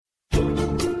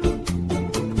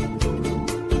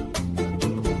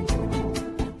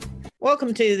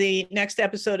Welcome to the next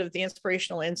episode of the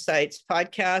Inspirational Insights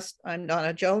podcast. I'm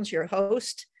Donna Jones, your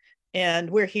host, and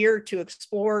we're here to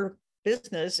explore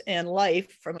business and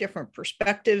life from different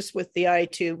perspectives with the eye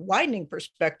to widening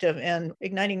perspective and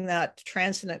igniting that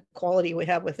transcendent quality we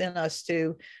have within us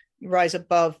to rise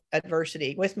above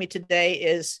adversity. With me today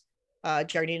is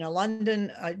Jardena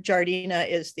London. Jardena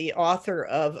is the author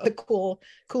of a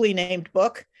coolly named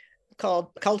book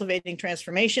called Cultivating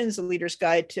Transformations, a leader's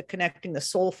guide to connecting the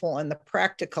soulful and the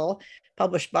practical,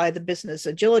 published by the Business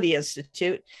Agility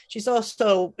Institute. She's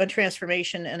also a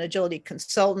transformation and agility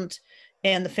consultant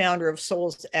and the founder of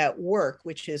Souls at Work,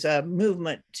 which is a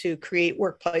movement to create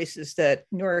workplaces that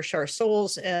nourish our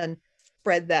souls and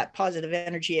spread that positive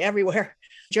energy everywhere.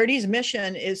 Jardena's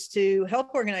mission is to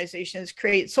help organizations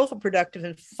create soulful, productive,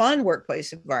 and fun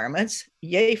workplace environments.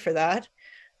 Yay for that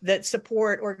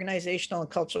support organizational and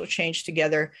cultural change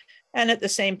together. And at the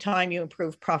same time, you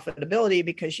improve profitability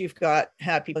because you've got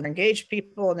happy, engaged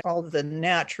people and all of the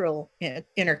natural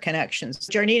interconnections.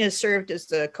 Jardena has served as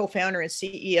the co-founder and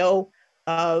CEO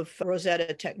of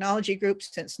Rosetta Technology Group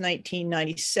since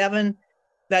 1997.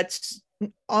 That's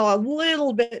a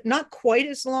little bit, not quite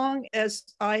as long as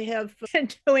I have been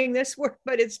doing this work,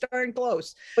 but it's darn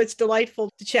close. It's delightful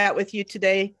to chat with you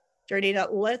today, Jardena.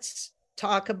 Let's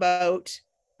talk about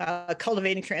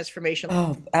cultivating transformation.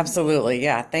 Oh, absolutely.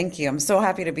 Yeah. Thank you. I'm so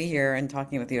happy to be here and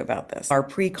talking with you about this. Our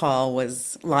pre-call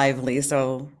was lively,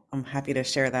 so I'm happy to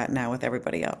share that now with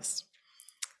everybody else.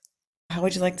 How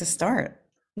would you like to start?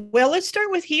 Well, let's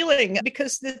start with healing,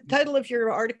 because the title of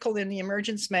your article in the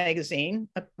Emergence magazine,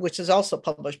 which is also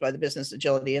published by the Business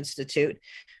Agility Institute,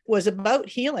 was about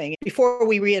healing. Before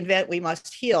we reinvent, we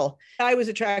must heal. I was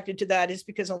attracted to that is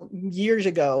because years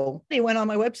ago, he went on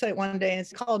my website one day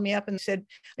and called me up and said,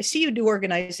 "I see you do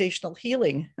organizational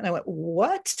healing." And I went,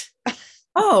 "What?"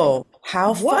 Oh,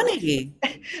 how funny.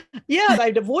 Yeah,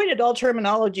 I'd avoided all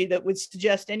terminology that would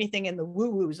suggest anything in the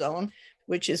woo-woo zone,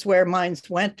 which is where minds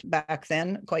went back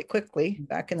then quite quickly,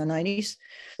 back in the 90s.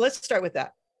 Let's start with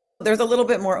that. There's a little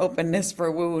bit more openness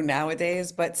for woo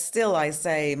nowadays, but still I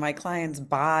say my clients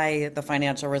buy the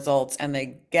financial results and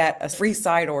they get a free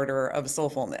side order of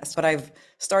soulfulness. But I've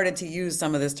started to use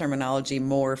some of this terminology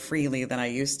more freely than I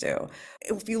used to.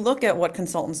 If you look at what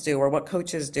consultants do or what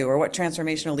coaches do or what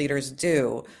transformational leaders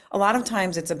do, a lot of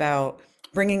times it's about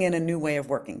bringing in a new way of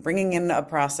working, bringing in a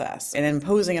process and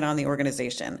imposing it on the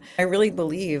organization. I really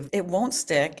believe it won't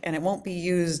stick and it won't be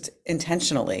used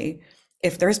intentionally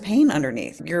if there's pain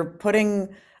underneath. You're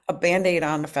putting a Band-Aid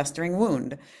on a festering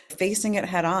wound, facing it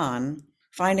head on,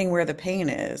 finding where the pain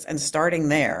is and starting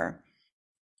there.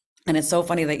 And it's so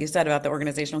funny that you said about the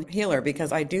organizational healer,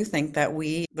 because I do think that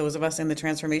we, those of us in the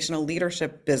transformational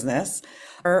leadership business,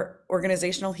 are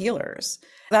organizational healers.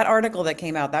 That article that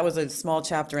came out, that was a small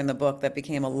chapter in the book that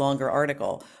became a longer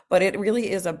article, but it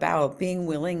really is about being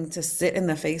willing to sit in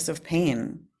the face of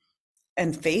pain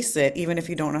and face it, even if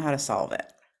you don't know how to solve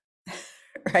it.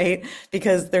 Right?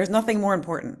 Because there's nothing more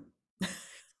important.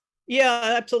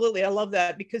 Yeah, absolutely. I love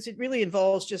that because it really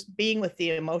involves just being with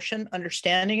the emotion,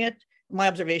 understanding it. My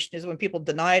observation is when people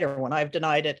deny it, or when I've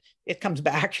denied it, it comes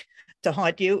back to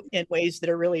haunt you in ways that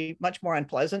are really much more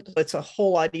unpleasant. It's a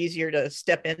whole lot easier to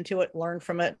step into it, learn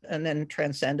from it, and then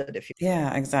transcend it.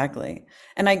 Yeah, exactly.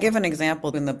 And I give an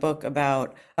example in the book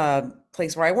about a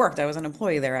place where I worked. I was an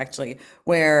employee there actually,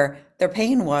 where their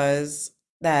pain was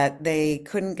that they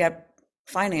couldn't get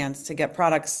finance to get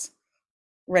products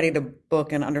ready to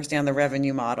book and understand the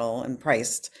revenue model and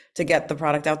priced to get the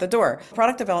product out the door.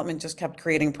 Product development just kept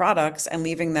creating products and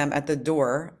leaving them at the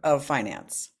door of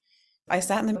finance. I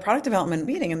sat in the product development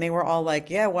meeting and they were all like,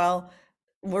 yeah, well,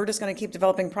 we're just going to keep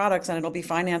developing products and it'll be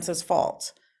finance's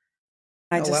fault.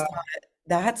 I just thought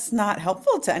that's not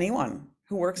helpful to anyone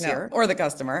who works here or the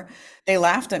customer. They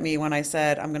laughed at me when I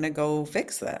said, I'm going to go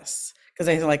fix this. Because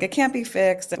they were like, it can't be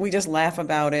fixed. We just laugh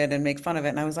about it and make fun of it.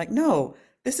 And I was like, no,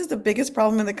 this is the biggest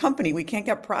problem in the company. We can't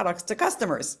get products to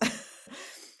customers.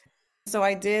 So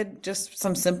I did just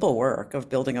some simple work of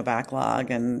building a backlog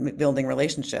and building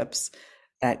relationships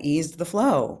that eased the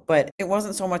flow. But it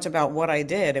wasn't so much about what I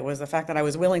did. It was the fact that I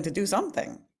was willing to do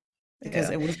something because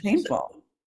it was painful.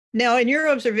 Now, in your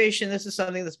observation, this is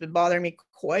something that's been bothering me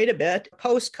quite a bit.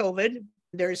 Post-COVID,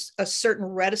 there's a certain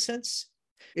reticence.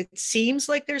 It seems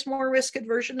like there's more risk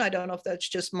aversion. I don't know if that's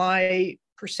just my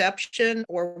perception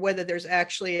or whether there's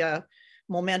actually a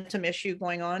momentum issue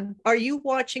going on. Are you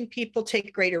watching people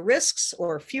take greater risks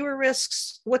or fewer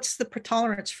risks? What's the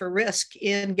tolerance for risk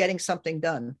in getting something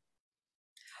done?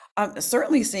 I'm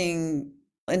certainly seeing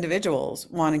individuals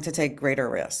wanting to take greater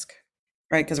risk.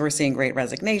 right? Because we're seeing great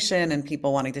resignation and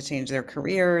people wanting to change their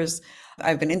careers.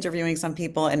 I've been interviewing some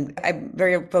people and I'm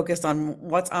very focused on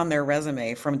what's on their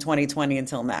resume from 2020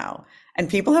 until now. And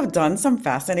people have done some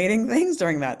fascinating things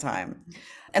during that time.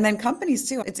 And then companies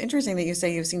too. It's interesting that you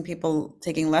say you've seen people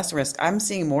taking less risk. I'm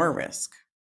seeing more risk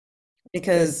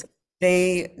because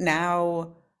they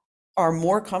now are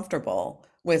more comfortable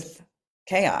with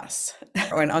chaos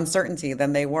and uncertainty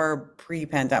than they were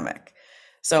pre-pandemic.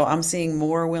 So I'm seeing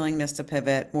more willingness to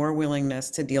pivot, more willingness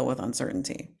to deal with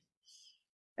uncertainty.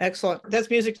 Excellent. That's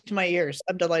music to my ears.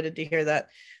 I'm delighted to hear that.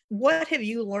 What have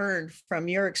you learned from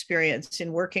your experience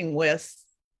in working with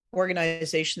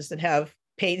organizations that have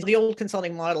pain? The old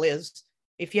consulting model is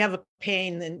if you have a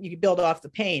pain, then you build off the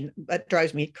pain. That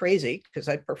drives me crazy because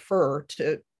I prefer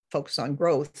to focus on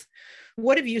growth.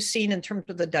 What have you seen in terms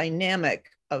of the dynamic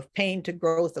of pain to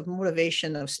growth, of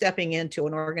motivation, of stepping into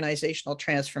an organizational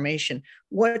transformation?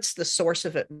 What's the source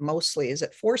of it mostly? Is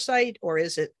it foresight or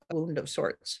is it a wound of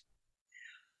sorts?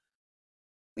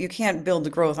 You can't build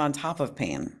growth on top of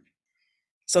pain.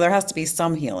 So there has to be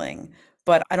some healing,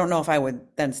 but I don't know if I would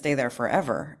then stay there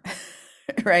forever.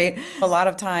 Right? A lot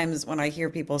of times when I hear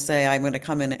people say, I'm going to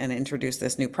come in and introduce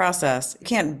this new process, you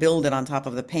can't build it on top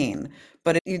of the pain,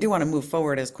 but you do want to move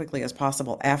forward as quickly as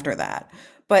possible after that.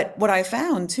 But what I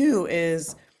found too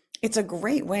is it's a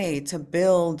great way to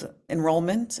build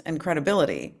enrollment and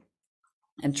credibility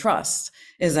and trust,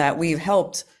 is that we've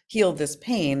helped heal this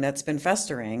pain that's been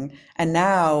festering. And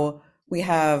now we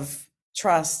have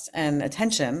trust and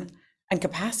attention and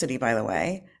capacity, by the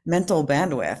way, mental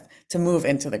bandwidth to move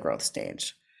into the growth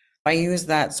stage. I use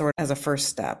that sort of as a first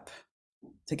step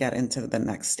to get into the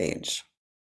next stage.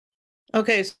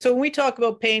 Okay, so when we talk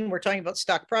about pain, we're talking about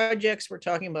stuck projects, we're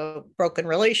talking about broken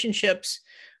relationships,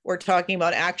 we're talking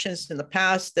about actions in the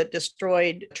past that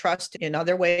destroyed trust in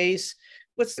other ways.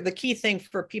 What's the key thing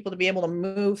for people to be able to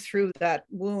move through that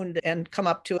wound and come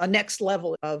up to a next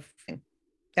level of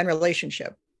and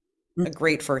relationship? A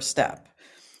great first step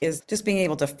is just being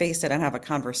able to face it and have a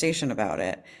conversation about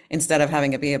it instead of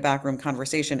having it be a backroom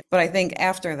conversation. But I think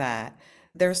after that,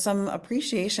 there's some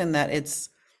appreciation that it's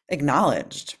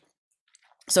acknowledged.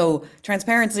 So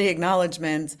transparency,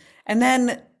 acknowledgement, and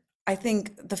then I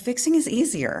think the fixing is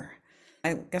easier.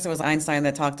 I guess it was Einstein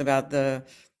that talked about the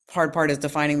hard part is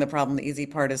defining the problem, the easy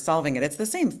part is solving it. It's the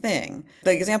same thing.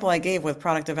 The example I gave with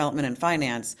product development and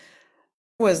finance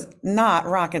was not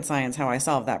rocket science how I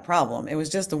solved that problem. It was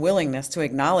just a willingness to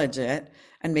acknowledge it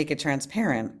and make it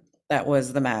transparent. That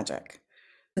was the magic.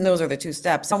 And those are the two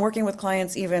steps. I'm working with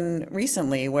clients even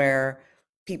recently where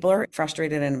people are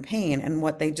frustrated and in pain, and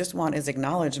what they just want is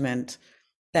acknowledgement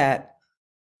that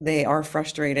they are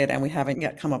frustrated and we haven't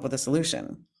yet come up with a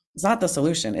solution. It's not the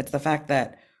solution, it's the fact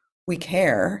that we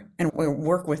care and we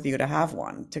work with you to have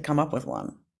one, to come up with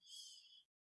one.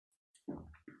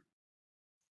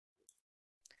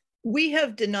 We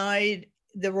have denied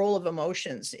the role of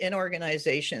emotions in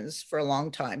organizations for a long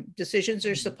time. Decisions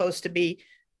are supposed to be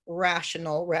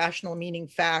rational meaning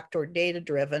fact or data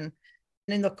driven.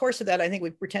 And in the course of that, I think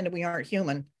we pretended we aren't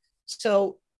human.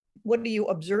 So what are you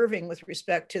observing with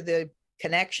respect to the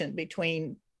connection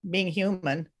between being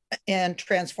human and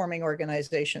transforming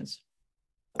organizations?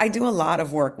 I do a lot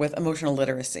of work with emotional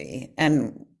literacy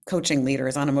and coaching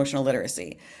leaders on emotional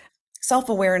literacy.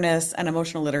 Self-awareness and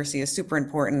emotional literacy is super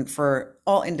important for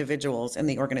all individuals in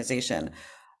the organization.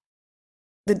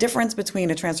 The difference between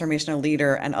a transformational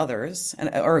leader and others,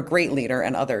 or a great leader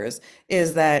and others,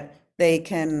 is that they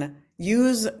can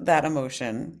use that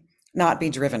emotion, not be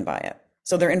driven by it.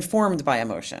 So they're informed by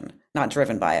emotion, not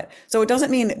driven by it. So it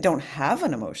doesn't mean don't have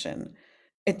an emotion.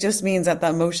 It just means that the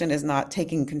emotion is not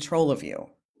taking control of you,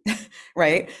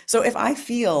 right? So if I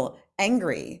feel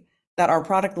angry that our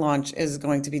product launch is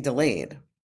going to be delayed,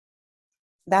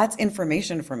 that's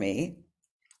information for me.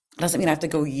 Doesn't mean I have to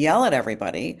go yell at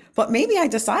everybody, but maybe I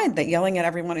decide that yelling at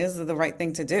everyone is the right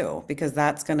thing to do because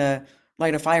that's going to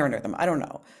light a fire under them. I don't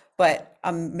know, but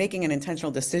I'm making an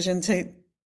intentional decision to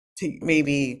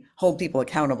maybe hold people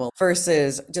accountable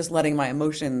versus just letting my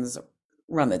emotions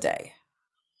run the day.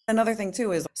 Another thing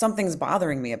too is something's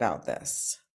bothering me about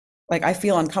this. Like I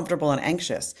feel uncomfortable and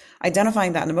anxious,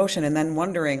 identifying that emotion and then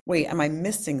wondering, wait, am I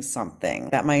missing something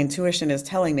that my intuition is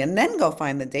telling me? And then go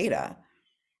find the data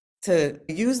to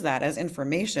use that as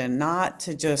information, not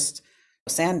to just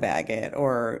sandbag it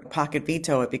or pocket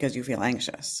veto it because you feel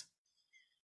anxious.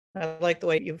 I like the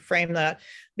way you frame that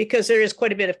because there is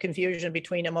quite a bit of confusion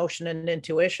between emotion and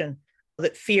intuition.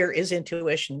 That fear is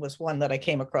intuition was one that I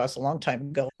came across a long time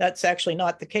ago. That's actually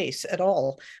not the case at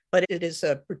all, but it is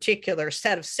a particular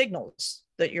set of signals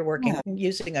that you're working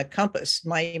using a compass.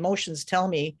 My emotions tell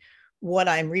me what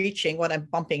I'm reaching, what I'm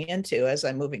bumping into as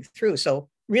I'm moving through. So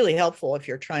really helpful if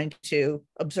you're trying to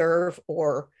observe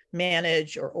or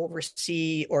manage or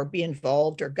oversee or be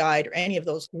involved or guide or any of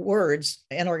those words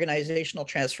in organizational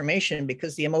transformation,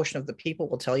 because the emotion of the people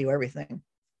will tell you everything.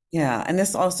 Yeah, and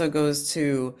this also goes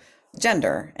to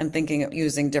gender and thinking of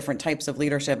using different types of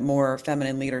leadership. More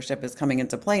feminine leadership is coming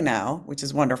into play now, which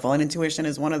is wonderful. And intuition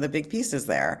is one of the big pieces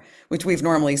there, which we've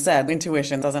normally said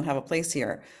intuition doesn't have a place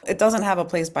here. It doesn't have a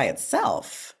place by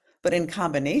itself, but in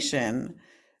combination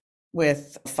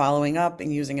with following up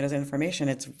and using it as information,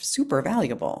 it's super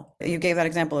valuable. You gave that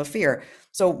example of fear.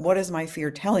 So what is my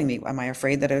fear telling me? Am I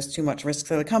afraid that there's too much risk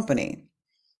to the company?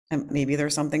 And maybe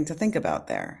there's something to think about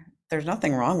there. There's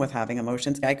nothing wrong with having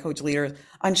emotions. I coach leaders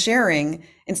on sharing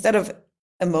instead of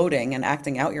emoting and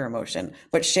acting out your emotion,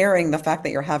 but sharing the fact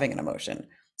that you're having an emotion.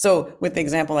 So with the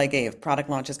example I gave, product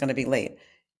launch is going to be late.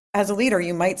 As a leader,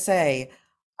 you might say,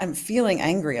 I'm feeling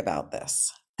angry about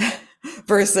this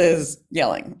versus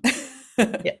yelling.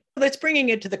 Yeah. That's bringing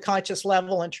it to the conscious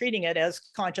level and treating it as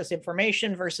conscious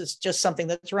information versus just something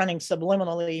that's running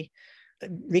subliminally,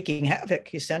 wreaking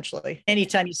havoc, essentially.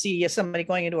 Anytime you see somebody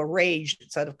going into a rage,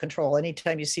 it's out of control.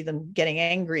 Anytime you see them getting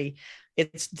angry,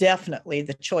 it's definitely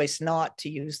the choice not to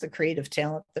use the creative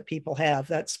talent that people have.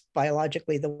 That's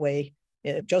biologically the way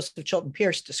Joseph Chilton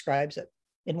Pierce describes it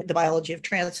in the biology of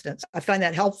transcendence. I find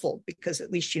that helpful because at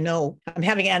least I'm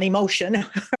having an emotion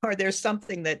or there's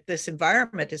something that this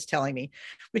environment is telling me,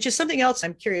 which is something else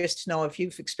I'm curious to know if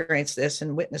you've experienced this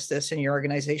and witnessed this in your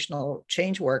organizational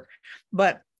change work.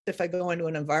 But if I go into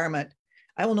an environment,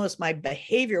 I will notice my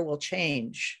behavior will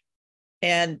change.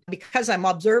 And because I'm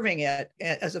observing it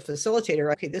as a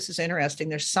facilitator, okay, this is interesting.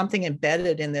 There's something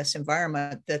embedded in this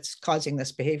environment that's causing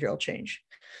this behavioral change.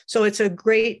 So it's a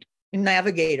great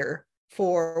navigator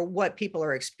for what people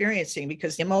are experiencing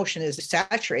because the emotion is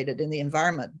saturated in the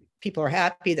environment. People are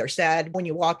happy, they're sad. When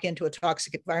you walk into a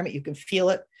toxic environment, you can feel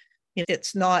it.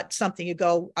 It's not something you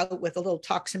go out with a little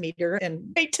toximeter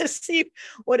and wait to see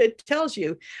what it tells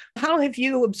you. How have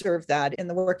you observed that in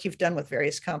the work you've done with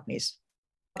various companies?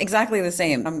 Exactly the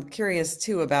same. I'm curious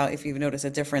too about if you've noticed a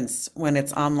difference when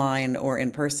it's online or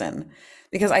in person,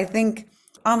 because I think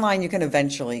online you can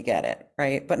eventually get it,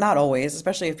 right? But not always,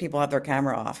 especially if people have their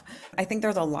camera off. I think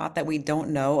there's a lot that we don't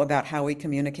know about how we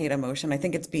communicate emotion. I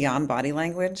think it's beyond body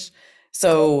language.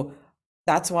 So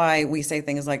that's why we say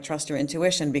things like trust your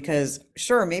intuition, because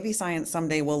sure, maybe science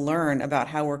someday will learn about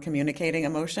how we're communicating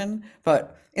emotion,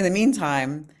 but in the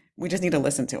meantime, we just need to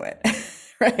listen to it.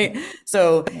 Right.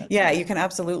 So yeah, you can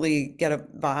absolutely get a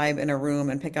vibe in a room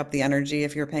and pick up the energy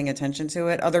if you're paying attention to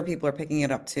it. Other people are picking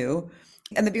it up too.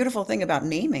 And the beautiful thing about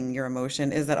naming your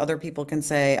emotion is that other people can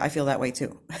say, I feel that way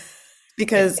too.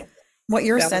 Because what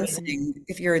you're sensing,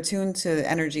 if you're attuned to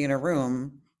energy in a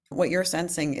room, what you're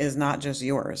sensing is not just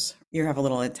yours. You have a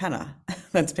little antenna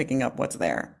that's picking up what's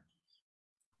there.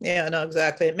 Yeah, no,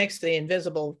 exactly. It makes the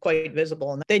invisible quite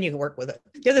visible, and then you can work with it.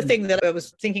 The other thing that I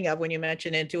was thinking of when you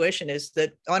mentioned intuition is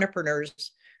that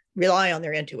entrepreneurs rely on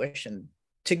their intuition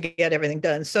to get everything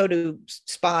done. So do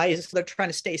spies. They're trying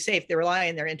to stay safe. They rely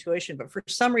on their intuition. But for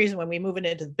some reason, when we move it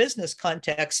into the business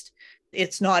context,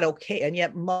 it's not okay. And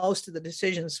yet most of the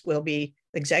decisions will be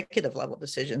executive level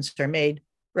decisions are made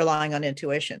relying on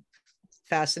intuition.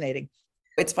 Fascinating.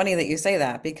 It's funny that you say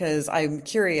that because I'm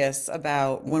curious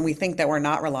about when we think that we're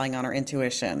not relying on our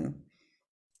intuition,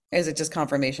 is it just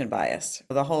confirmation bias?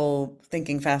 The whole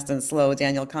thinking fast and slow,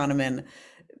 Daniel Kahneman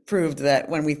proved that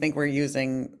when we think we're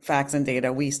using facts and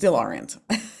data, we still aren't.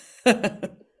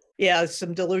 Yeah,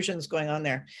 some delusions going on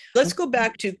there. Let's go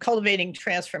back to cultivating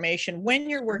transformation. When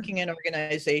you're working in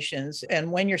organizations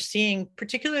and when you're seeing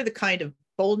particularly the kind of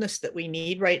boldness that we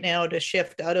need right now to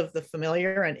shift out of the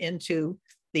familiar and into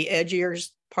the edgier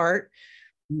part,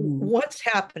 what's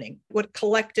happening? What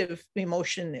collective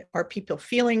emotion are people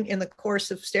feeling in the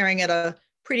course of staring at a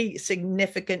pretty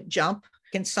significant jump?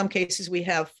 In some cases, we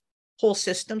have whole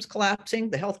systems collapsing,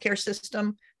 the healthcare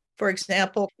system, for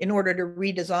example. In order to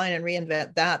redesign and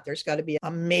reinvent that, there's got to be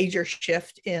a major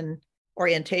shift in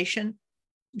orientation,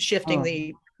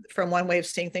 shifting from one way of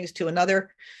seeing things to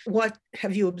another. What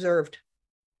have you observed?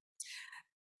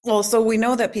 Well, so we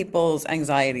know that people's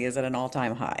anxiety is at an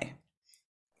all-time high.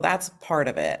 That's part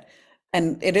of it.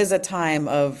 And it is a time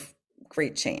of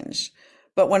great change.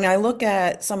 But when I look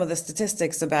at some of the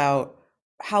statistics about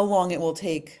how long it will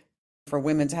take for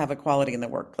women to have equality in the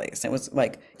workplace, it was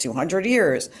like 200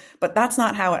 years, but that's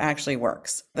not how it actually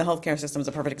works. The healthcare system is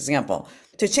a perfect example.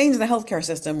 To change the healthcare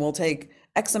system will take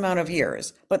X amount of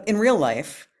years, but in real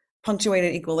life,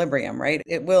 punctuated equilibrium, right?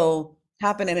 It will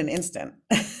happen in an instant.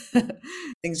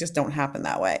 Things just don't happen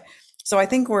that way. So I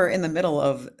think we're in the middle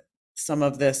of some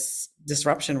of this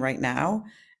disruption right now.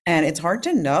 And it's hard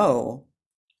to know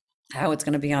how it's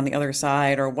going to be on the other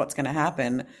side or what's going to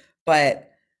happen.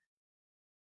 But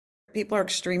people are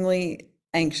extremely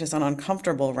anxious and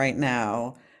uncomfortable right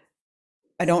now.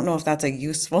 I don't know if that's a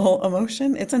useful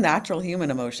emotion. It's a natural human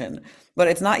emotion, but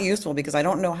it's not useful because I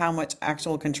don't know how much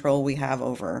actual control we have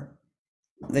over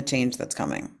the change that's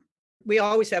coming. We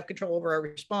always have control over our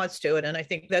response to it. And I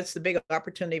think that's the big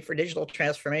opportunity for digital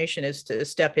transformation, is to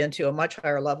step into a much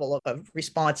higher level of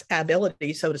response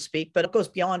ability, so to speak, but it goes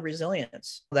beyond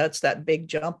resilience. That's that big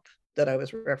jump that I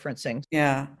was referencing.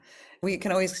 Yeah, we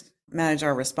can always manage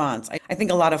our response. I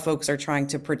think a lot of folks are trying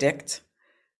to predict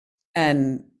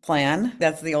and plan.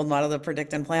 That's the old model, the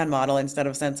predict and plan model, instead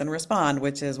of sense and respond,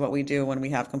 which is what we do when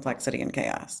we have complexity and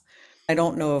chaos. I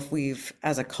don't know if we've,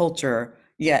 as a culture,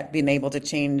 yet been able to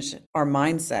change our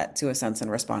mindset to a sense and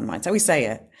respond mindset. We say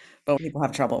it, but people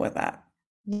have trouble with that.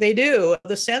 They do.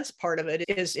 The sense part of it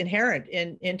is inherent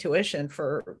in intuition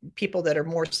for people that are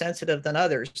more sensitive than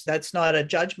others. That's not a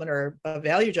judgment or a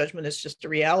value judgment. It's just a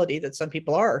reality that some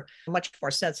people are much more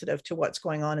sensitive to what's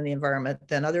going on in the environment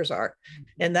than others are.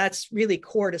 And that's really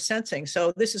core to sensing.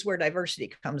 So this is where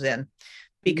diversity comes in.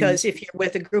 Because if you're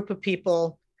with a group of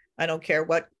people, I don't care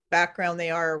what background they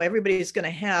are, everybody's going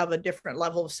to have a different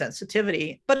level of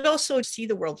sensitivity, but also see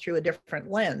the world through a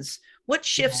different lens. What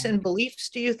shifts in beliefs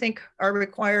do you think are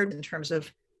required in terms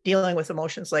of dealing with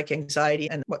emotions like anxiety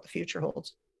and what the future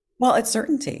holds? Well, it's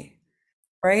certainty,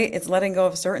 right? It's letting go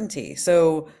of certainty.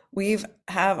 So we've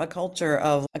have a culture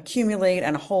of accumulate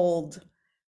and hold.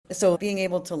 So being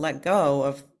able to let go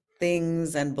of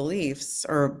things and beliefs,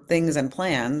 or things and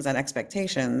plans and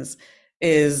expectations,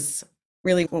 is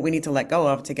really what we need to let go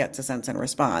of to get to sense and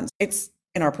respond. It's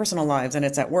in our personal lives and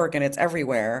it's at work and it's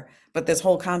everywhere. But this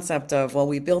whole concept of, well,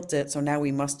 we built it, so now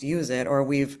we must use it, or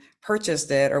we've purchased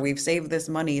it, or we've saved this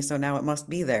money, so now it must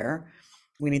be there.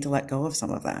 We need to let go of some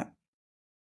of that.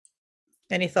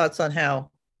 Any thoughts on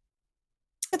how?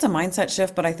 It's a mindset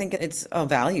shift, but I think it's a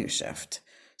value shift.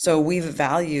 So we've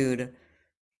valued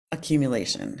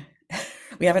accumulation.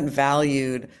 We haven't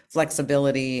valued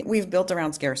flexibility. We've built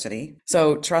around scarcity.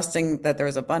 So trusting that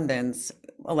there's abundance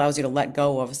allows you to let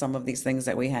go of some of these things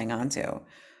that we hang on to.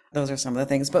 Those are some of the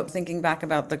things. But thinking back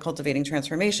about the cultivating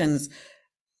transformations,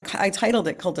 I titled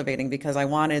it Cultivating because I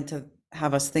wanted to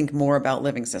have us think more about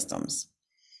living systems.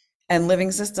 And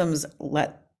living systems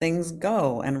let things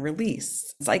go and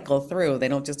release, cycle through. They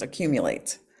don't just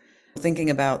accumulate. Thinking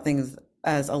about things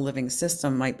as a living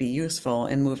system might be useful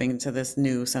in moving to this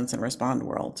new sense and respond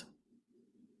world.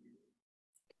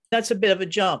 That's a bit of a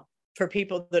jump for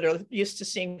people that are used to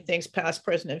seeing things past,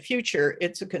 present, and future.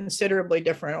 It's a considerably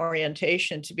different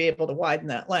orientation to be able to widen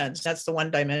that lens. That's the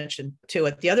one dimension to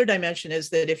it. The other dimension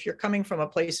is that if you're coming from a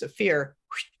place of fear,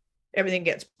 everything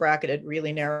gets bracketed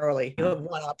really narrowly. You have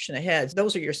one option ahead.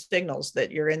 Those are your signals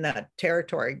that you're in that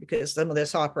territory, because some of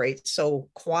this operates so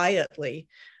quietly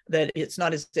that it's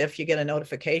not as if you get a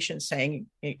notification saying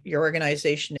your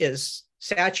organization is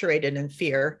saturated in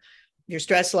fear, your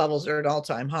stress levels are at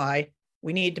all-time high,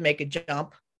 we need to make a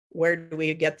jump. Where do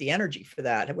we get the energy for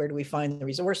that? Where do we find the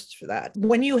resources for that?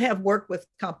 When you have worked with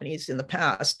companies in the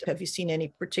past, have you seen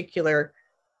any particular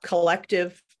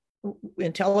collective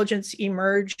intelligence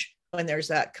emerge when there's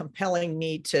that compelling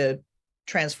need to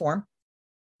transform?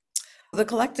 The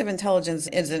collective intelligence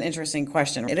is an interesting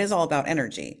question. It is all about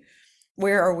energy.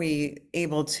 Where are we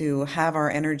able to have our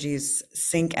energies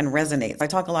sync and resonate? I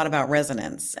talk a lot about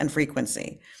resonance and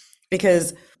frequency,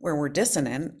 because where we're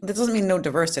dissonant, this doesn't mean no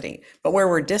diversity, but where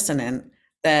we're dissonant,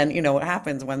 then what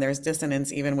happens when there's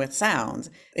dissonance, even with sound?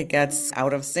 It gets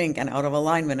out of sync and out of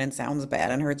alignment and sounds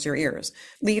bad and hurts your ears.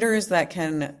 Leaders that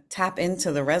can tap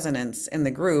into the resonance in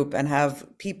the group and have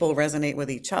people resonate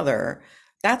with each other,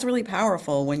 that's really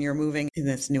powerful when you're moving in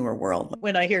this newer world.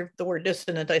 When I hear the word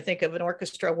dissonant, I think of an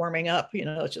orchestra warming up.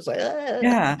 It's just like,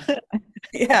 yeah,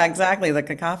 yeah, exactly. The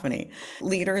cacophony.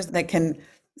 Leaders that can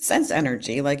sense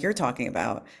energy, like you're talking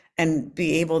about, and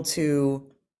be able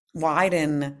to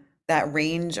widen that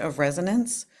range of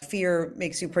resonance. Fear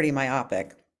makes you pretty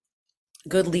myopic.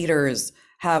 Good leaders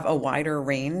have a wider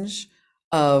range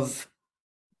of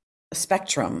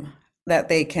spectrum that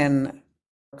they can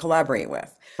collaborate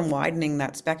with. And widening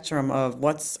that spectrum of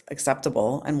what's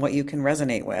acceptable and what you can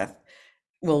resonate with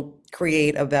will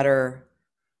create a better,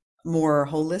 more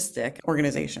holistic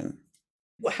organization.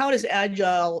 How does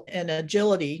agile and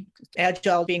agility,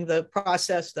 agile being the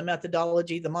process, the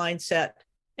methodology, the mindset,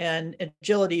 and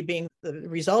agility being the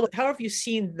result, how have you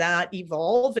seen that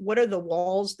evolve? What are the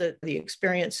walls that the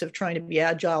experience of trying to be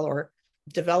agile or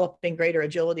developing greater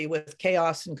agility with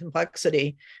chaos and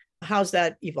complexity, how's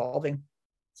that evolving?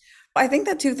 I think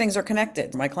that two things are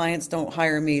connected. My clients don't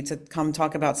hire me to come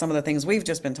talk about some of the things we've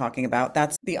just been talking about.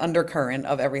 That's the undercurrent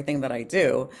of everything that I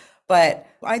do. But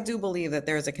I do believe that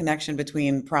there's a connection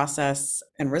between process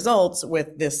and results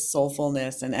with this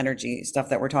soulfulness and energy stuff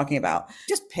that we're talking about.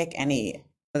 Just pick any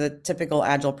of the typical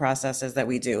agile processes that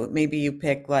we do. Maybe you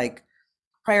pick like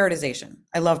prioritization.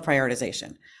 I love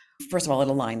prioritization. First of all, it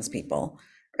aligns people,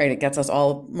 right? It gets us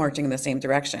all marching in the same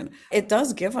direction. It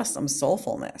does give us some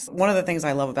soulfulness. One of the things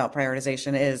I love about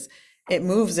prioritization is it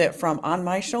moves it from on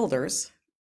my shoulders,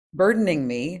 burdening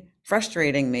me,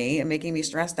 frustrating me, and making me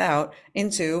stressed out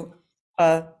into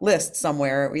a list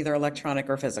somewhere, either electronic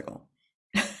or physical.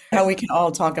 How we can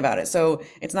all talk about it. So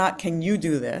it's not, can you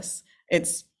do this?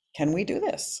 It's, can we do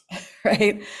this?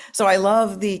 Right? So I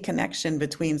love the connection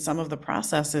between some of the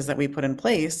processes that we put in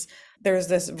place. There's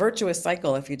this virtuous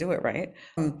cycle if you do it right,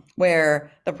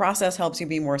 where the process helps you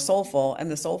be more soulful,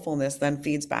 and the soulfulness then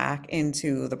feeds back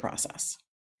into the process,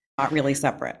 not really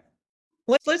separate.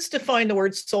 Let's define the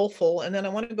word soulful, and then I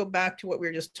want to go back to what we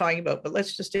were just talking about, but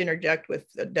let's just interject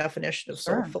with the definition of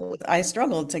soulful. I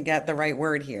struggled to get the right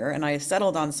word here, and I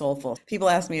settled on soulful. People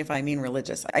ask me if I mean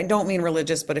religious. I don't mean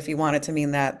religious, but if you want it to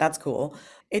mean that, that's cool.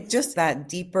 It's just that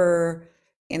deeper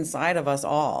inside of us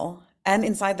all, and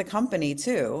inside the company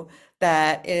too,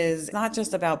 that is not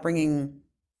just about bringing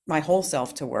my whole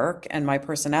self to work and my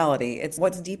personality. It's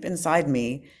what's deep inside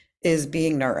me is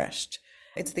being nourished.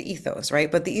 It's the ethos, right?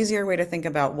 But the easier way to think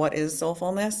about what is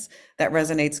soulfulness that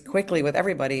resonates quickly with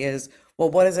everybody is,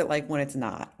 well, what is it like when it's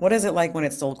not? What is it like when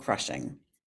it's soul crushing?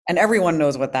 And everyone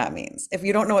knows what that means. If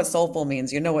you don't know what soulful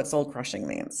means, you know what soul crushing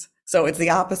means. So it's the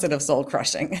opposite of soul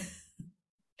crushing.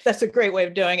 That's a great way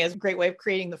of doing it. It's a great way of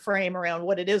creating the frame around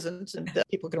what it isn't, and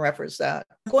people can reference that.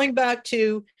 Going back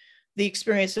to the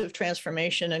experience of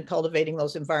transformation and cultivating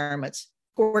those environments,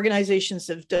 organizations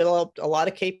have developed a lot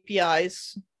of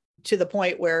KPIs to the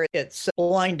point where it's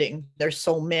blinding. There's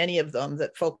so many of them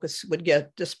that focus would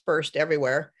get dispersed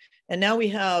everywhere. And now we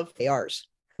have ARs,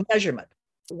 measurement.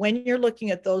 When you're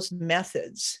looking at those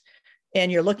methods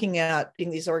and you're looking at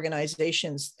these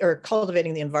organizations or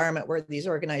cultivating the environment where these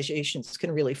organizations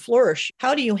can really flourish,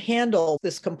 how do you handle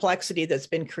this complexity that's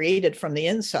been created from the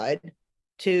inside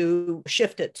to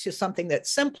shift it to something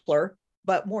that's simpler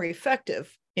but more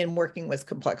effective in working with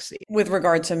complexity? With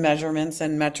regard to measurements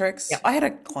and metrics, Yeah. I had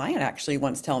a client actually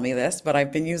once tell me this, but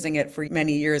I've been using it for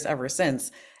many years ever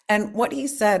since. And what he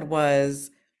said was,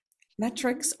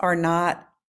 metrics are not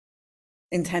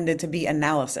intended to be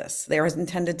analysis. They are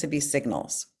intended to be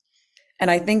signals.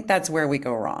 And I think that's where we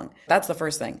go wrong. That's the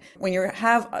first thing. When you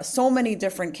have so many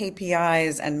different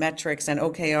KPIs and metrics and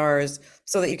OKRs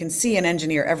so that you can see and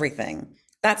engineer everything,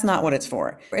 that's not what it's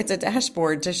for. It's a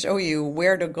dashboard to show you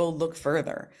where to go look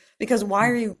further. Because why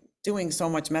are you doing so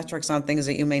much metrics on things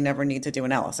that you may never need to do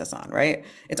analysis on, right?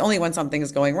 It's only when something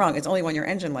is going wrong. It's only when your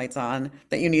engine light's on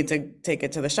that you need to take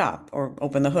it to the shop or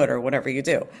open the hood or whatever you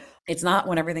do. It's not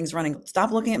when everything's running.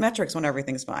 Stop looking at metrics when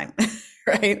everything's fine,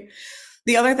 right?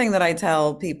 The other thing that I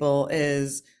tell people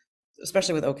is,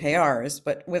 especially with OKRs,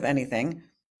 but with anything,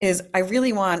 is I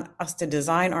really want us to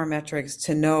design our metrics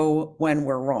to know when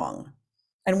we're wrong.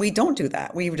 And we don't do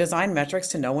that. We design metrics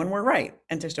to know when we're right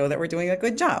and to show that we're doing a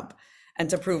good job and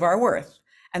to prove our worth.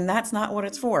 And that's not what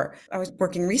it's for. I was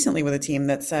working recently with a team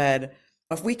that said,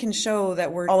 if we can show that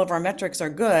all of our metrics are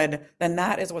good, then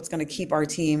that is what's going to keep our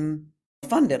team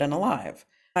funded and alive.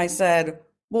 I said,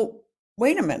 well,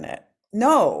 wait a minute.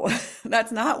 No,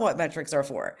 that's not what metrics are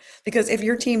for. Because if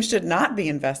your team should not be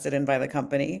invested in by the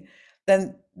company,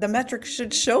 then the metrics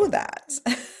should show that.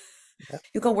 Yeah.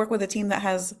 You go work with a team that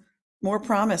has more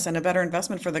promise and a better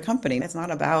investment for the company. It's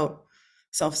not about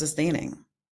self-sustaining.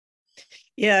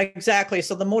 Yeah, exactly.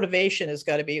 So the motivation has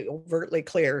got to be overtly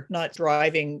clear, not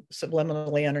driving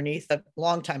subliminally underneath. A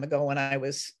long time ago when I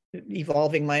was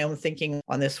evolving my own thinking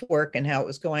on this work and how it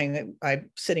was going, I'm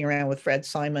sitting around with Fred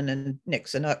Simon and Nick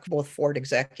Zanuck, both Ford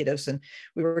executives, and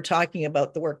we were talking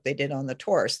about the work they did on the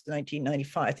Taurus,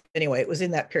 1995. Anyway, it was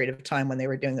in that period of time when they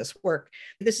were doing this work.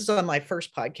 This is on my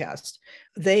first podcast.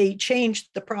 They changed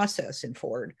the process in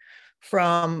Ford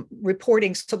from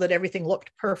reporting so that everything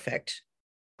looked perfect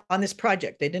on this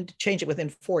project. They didn't change it within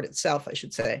Ford itself, I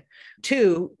should say,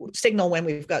 to signal when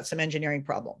we've got some engineering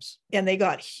problems. And they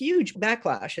got huge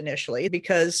backlash initially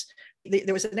because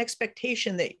there was an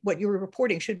expectation that what you were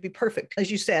reporting should be perfect. As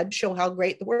you said, show how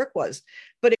great the work was.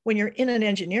 But when you're in an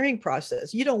engineering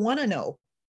process, you don't want to know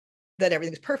that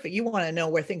everything's perfect. You want to know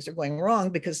where things are going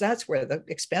wrong because that's where the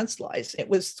expense lies. It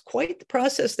was quite the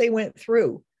process they went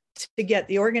through to get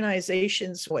the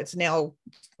organization's, what's now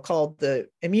called the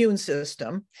immune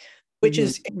system, which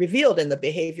is revealed in the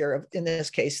behavior of, in this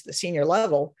case, the senior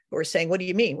level, who are saying, what do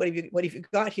you mean? What have you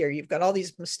got here? You've got all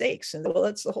these mistakes. And well,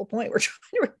 that's the whole point. We're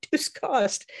trying to reduce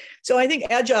cost. So I think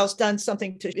Agile's done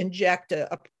something to inject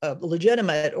a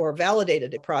legitimate or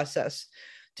validated process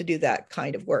to do that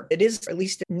kind of work. It is at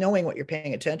least knowing what you're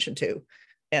paying attention to,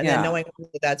 and then knowing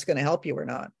whether that's going to help you or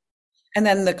not. And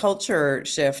then the culture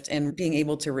shift in being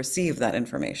able to receive that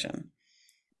information.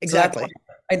 Exactly.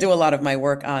 So I do a lot of my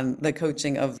work on the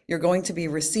coaching of, you're going to be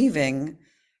receiving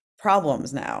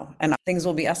problems now, and things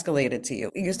will be escalated to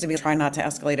you. It used to be try not to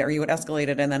escalate it, or you would escalate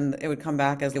it and then it would come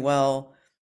back as, well,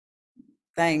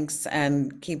 thanks,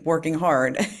 and keep working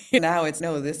hard. Now it's,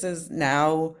 no, this is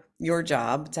now your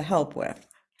job to help with.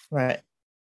 Right.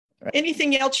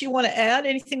 Anything else you want to add?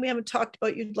 Anything we haven't talked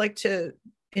about you'd like to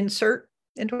insert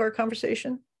into our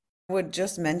conversation? I would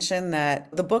just mention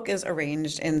that the book is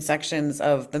arranged in sections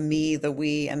of the me, the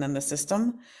we, and then the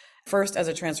system. First, as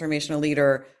a transformational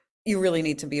leader, you really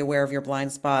need to be aware of your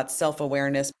blind spots,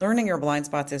 self-awareness. Learning your blind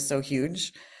spots is so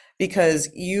huge because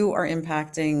you are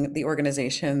impacting the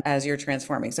organization as you're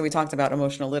transforming. So we talked about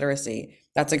emotional literacy.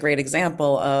 That's a great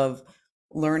example of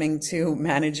learning to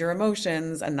manage your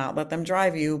emotions and not let them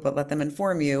drive you, but let them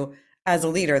inform you. As a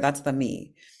leader, that's the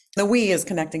me. The we is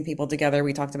connecting people together.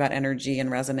 We talked about energy and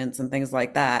resonance and things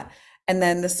like that. And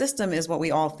then the system is what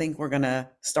we all think we're going to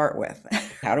start with.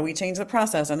 How do we change the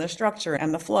process and the structure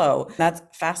and the flow? That's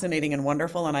fascinating and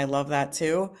wonderful. And I love that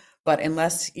too. But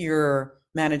unless you're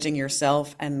managing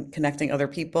yourself and connecting other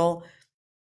people,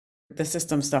 the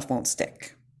system stuff won't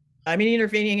stick. I mean,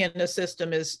 intervening in a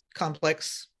system is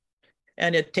complex,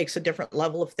 and it takes a different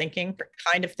level of thinking,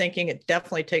 kind of thinking. It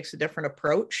definitely takes a different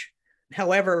approach.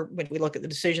 However, when we look at the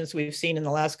decisions we've seen in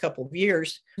the last couple of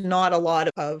years, not a lot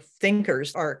of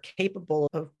thinkers are capable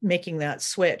of making that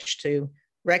switch to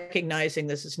recognizing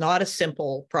this is not a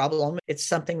simple problem. It's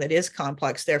something that is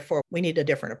complex. Therefore, we need a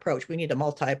different approach. We need a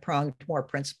multi-pronged, more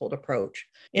principled approach.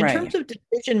 In terms of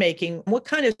decision-making, what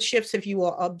kind of shifts have you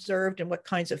observed, and what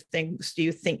kinds of things do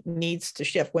you think needs to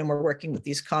shift when we're working with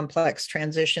these complex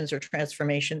transitions or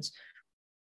transformations?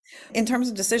 In terms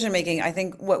of decision making, I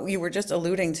think what you were just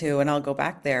alluding to, and I'll go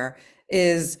back there,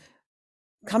 is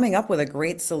coming up with a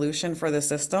great solution for the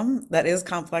system that is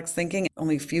complex thinking.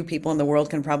 Only few people in the world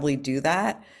can probably do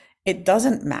that. It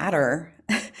doesn't matter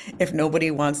if nobody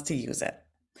wants to use it,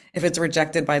 if it's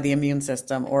rejected by the immune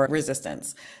system or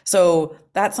resistance. So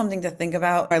that's something to think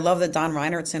about. I love the Don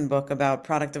Reinertson book about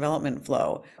product development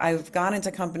flow. I've gone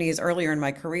into companies earlier in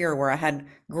my career where I had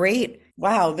great,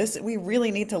 wow, we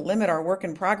really need to limit our work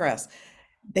in progress.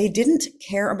 They didn't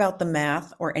care about the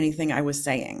math or anything I was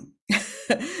saying.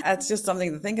 That's just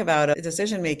something to think about.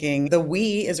 Decision making, the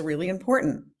we is really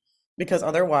important, because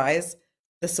otherwise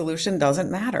the solution doesn't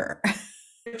matter.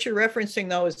 What you're referencing,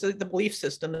 though, is the belief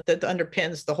system that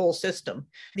underpins the whole system.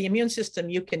 The immune system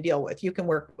you can deal with, you can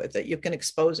work with it, you can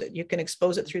expose it. You can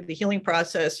expose it through the healing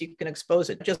process. You can expose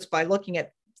it just by looking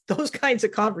at those kinds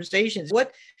of conversations.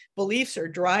 What beliefs are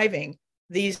driving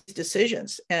these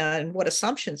decisions and what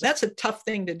assumptions? That's a tough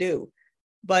thing to do,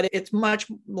 but it's much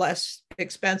less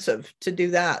expensive to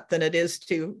do that than it is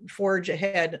to forge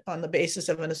ahead on the basis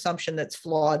of an assumption that's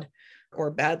flawed or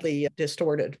badly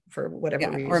distorted for whatever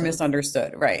reason. Or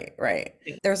misunderstood. Right.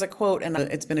 There's a quote, and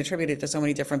it's been attributed to so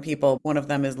many different people. One of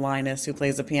them is Linus, who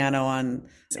plays the piano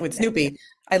with Snoopy.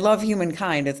 I love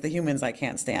humankind. It's the humans I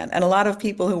can't stand. And a lot of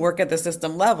people who work at the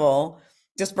system level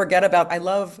just forget about, I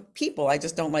love people, I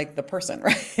just don't like the person,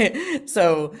 right?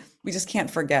 So we just can't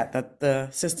forget that the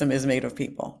system is made of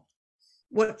people.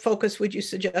 What focus would you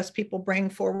suggest people bring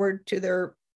forward to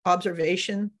their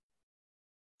observation?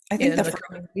 I think the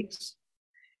coming weeks?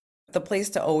 The place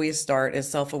to always start is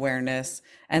self-awareness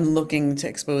and looking to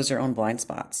expose your own blind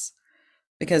spots.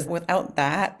 Because without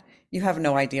that, you have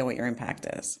no idea what your impact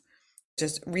is.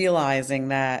 Just realizing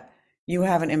that you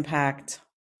have an impact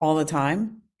all the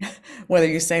time, whether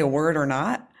you say a word or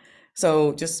not.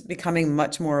 So just becoming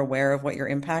much more aware of what your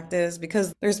impact is,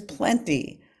 because there's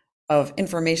plenty of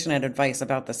information and advice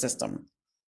about the system.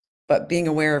 But being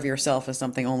aware of yourself is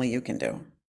something only you can do.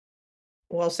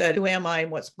 Well said. Who am I?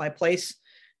 What's my place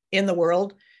in the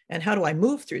world? And how do I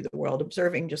move through the world?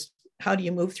 Observing just how do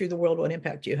you move through the world? What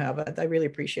impact do you have? I really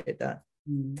appreciate that.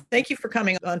 Thank you for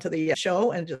coming onto the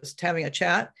show and just having a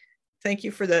chat. Thank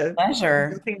you for the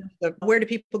pleasure. Where do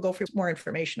people go for more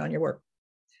information on your work?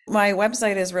 My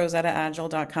website is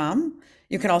rosettaagile.com.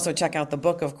 You can also check out the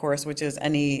book, of course, which is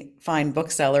any fine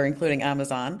bookseller, including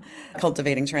Amazon,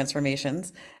 Cultivating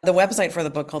Transformations. The website for the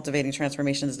book,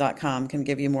 cultivatingtransformations.com, can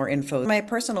give you more info. My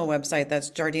personal website, that's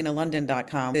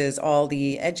jardenalondon.com, is all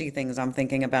the edgy things I'm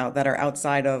thinking about that are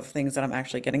outside of things that I'm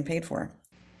actually getting paid for.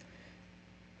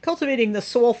 Cultivating the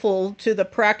soulful to the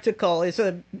practical is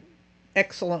an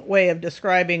excellent way of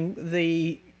describing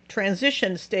the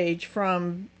transition stage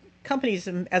from companies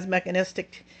as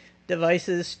mechanistic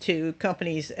devices to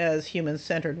companies as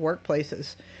human-centered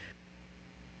workplaces.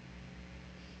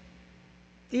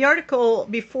 The article,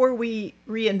 Before We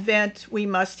Reinvent, We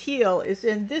Must Heal, is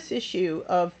in this issue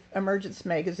of Emergence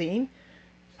magazine,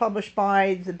 published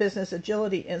by the Business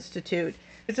Agility Institute.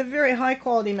 It's a very high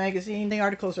quality magazine. The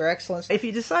articles are excellent. If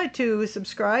you decide to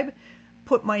subscribe,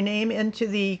 put my name into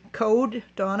the code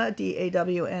Dawna,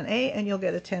 DAWNA, and you'll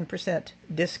get a 10%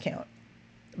 discount.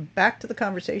 Back to the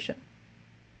conversation.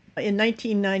 In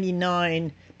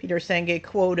 1999, Peter Senge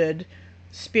quoted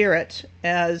spirit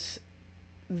as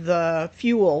the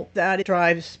fuel that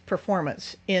drives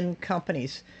performance in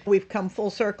companies. We've come full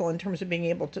circle in terms of being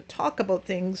able to talk about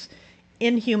things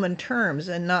in human terms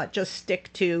and not just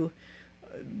stick to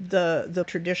the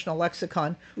traditional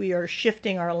lexicon. We are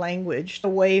shifting our language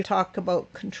away to talk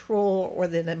about control or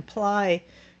that imply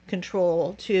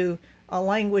control to a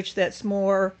language that's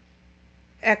more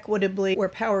equitably, where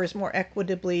power is more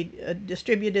equitably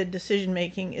distributed, decision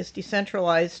making is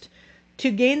decentralized, to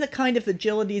gain the kind of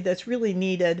agility that's really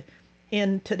needed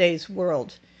in today's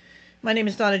world. My name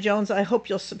is Dawna Jones. I hope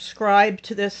you'll subscribe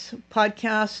to this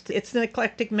podcast. It's an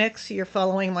eclectic mix. You're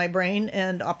following my brain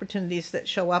and opportunities that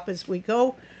show up as we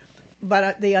go.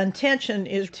 But the intention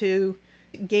is to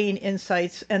gain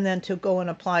insights and then to go and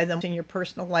apply them in your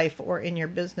personal life or in your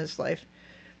business life.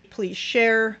 Please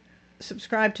share,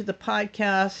 subscribe to the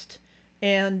podcast,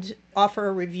 and offer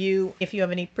a review if you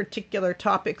have any particular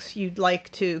topics you'd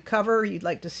like to cover, you'd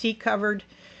like to see covered.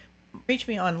 Reach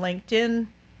me on LinkedIn.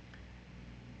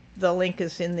 The link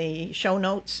is in the show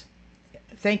notes.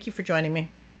 Thank you for joining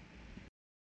me.